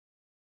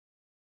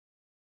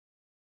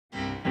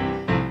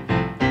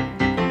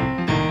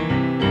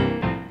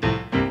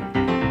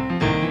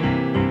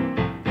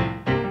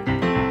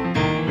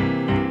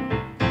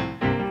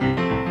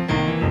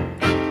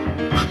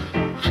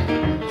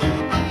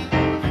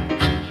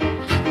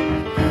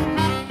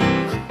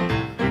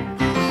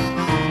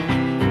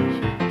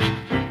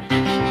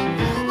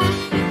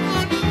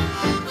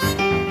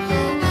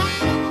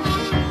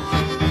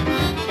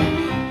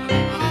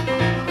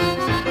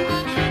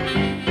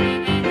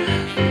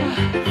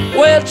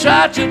Well,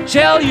 tried to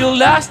tell you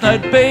last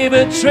night,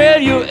 baby, trail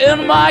you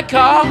in my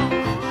car,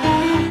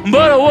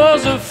 but I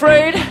was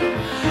afraid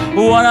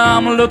what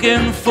I'm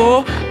looking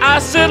for. I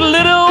said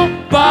little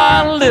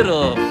by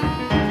little,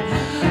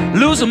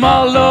 losing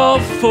my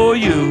love for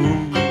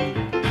you.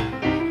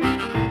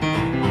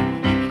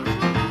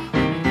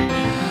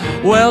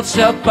 Well,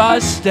 step by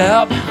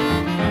step,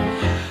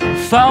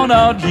 found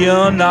out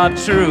you're not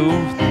true.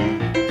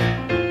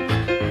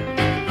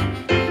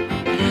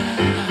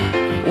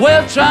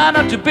 Well, try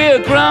not to be a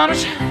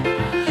grunge,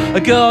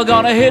 a girl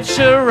gonna hit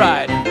you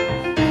right.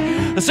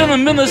 Since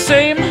I've been the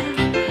same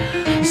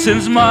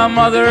since my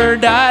mother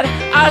died.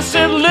 I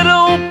said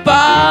little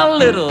by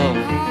little,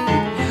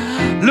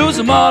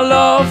 losing my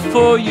love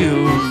for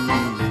you.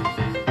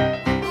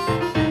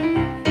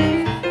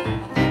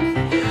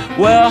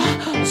 Well,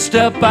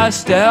 step by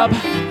step,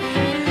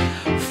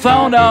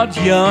 found out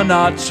you're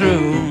not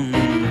true.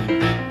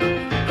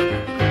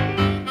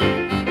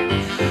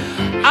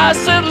 I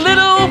said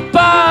little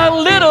by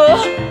little,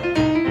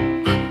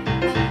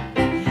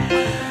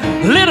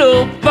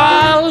 little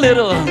by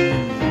little,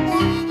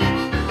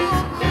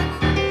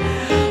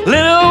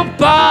 little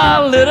by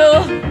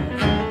little,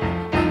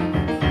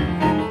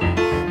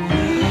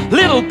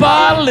 little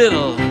by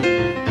little.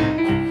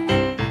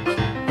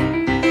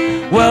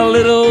 Well,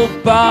 little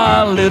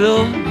by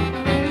little,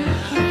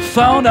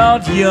 found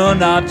out you're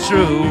not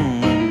true.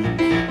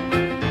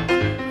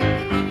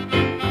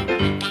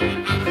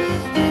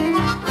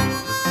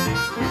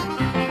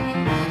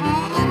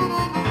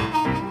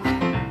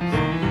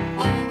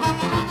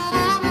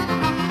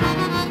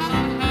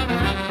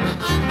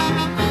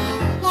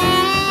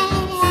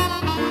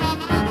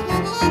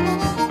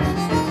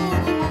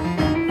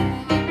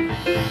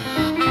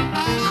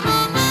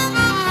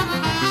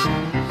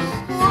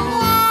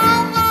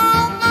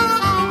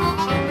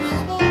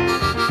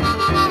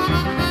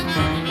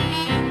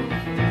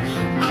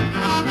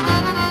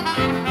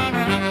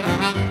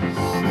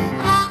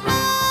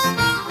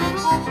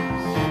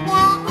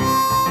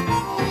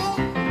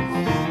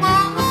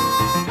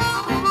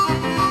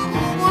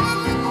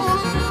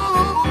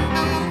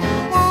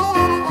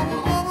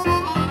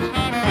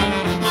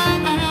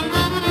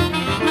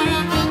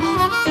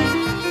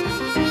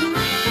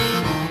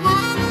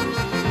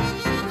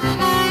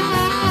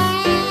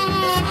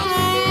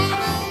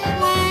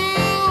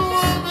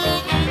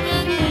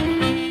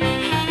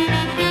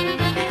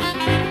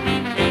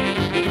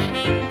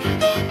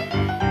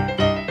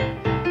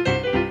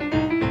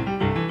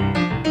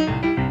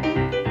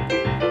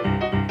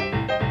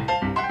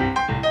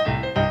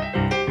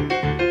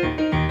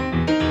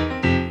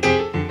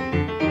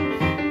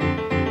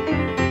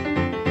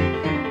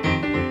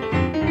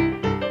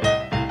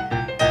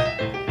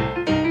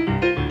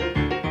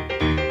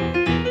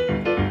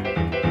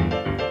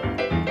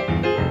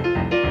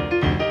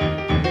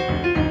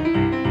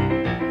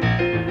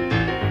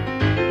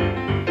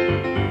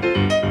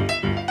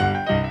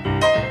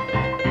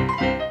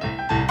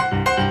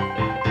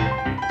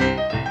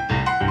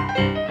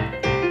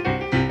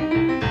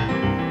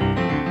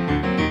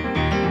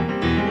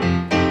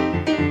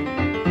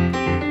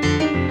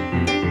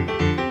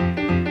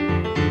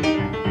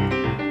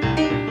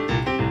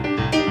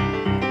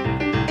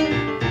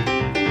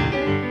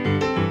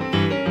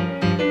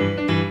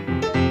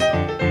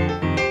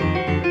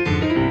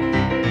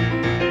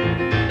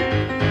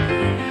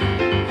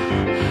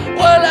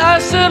 I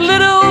said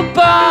little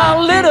by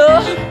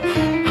little,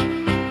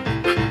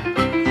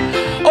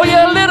 oh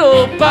yeah,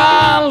 little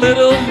by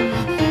little.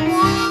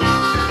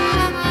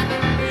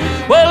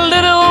 Well,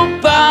 little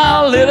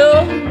by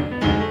little,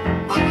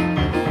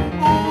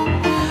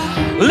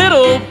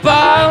 little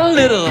by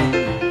little,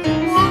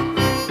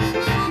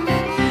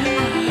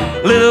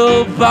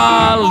 little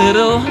by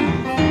little,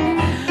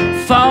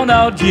 found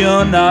out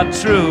you're not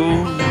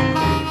true.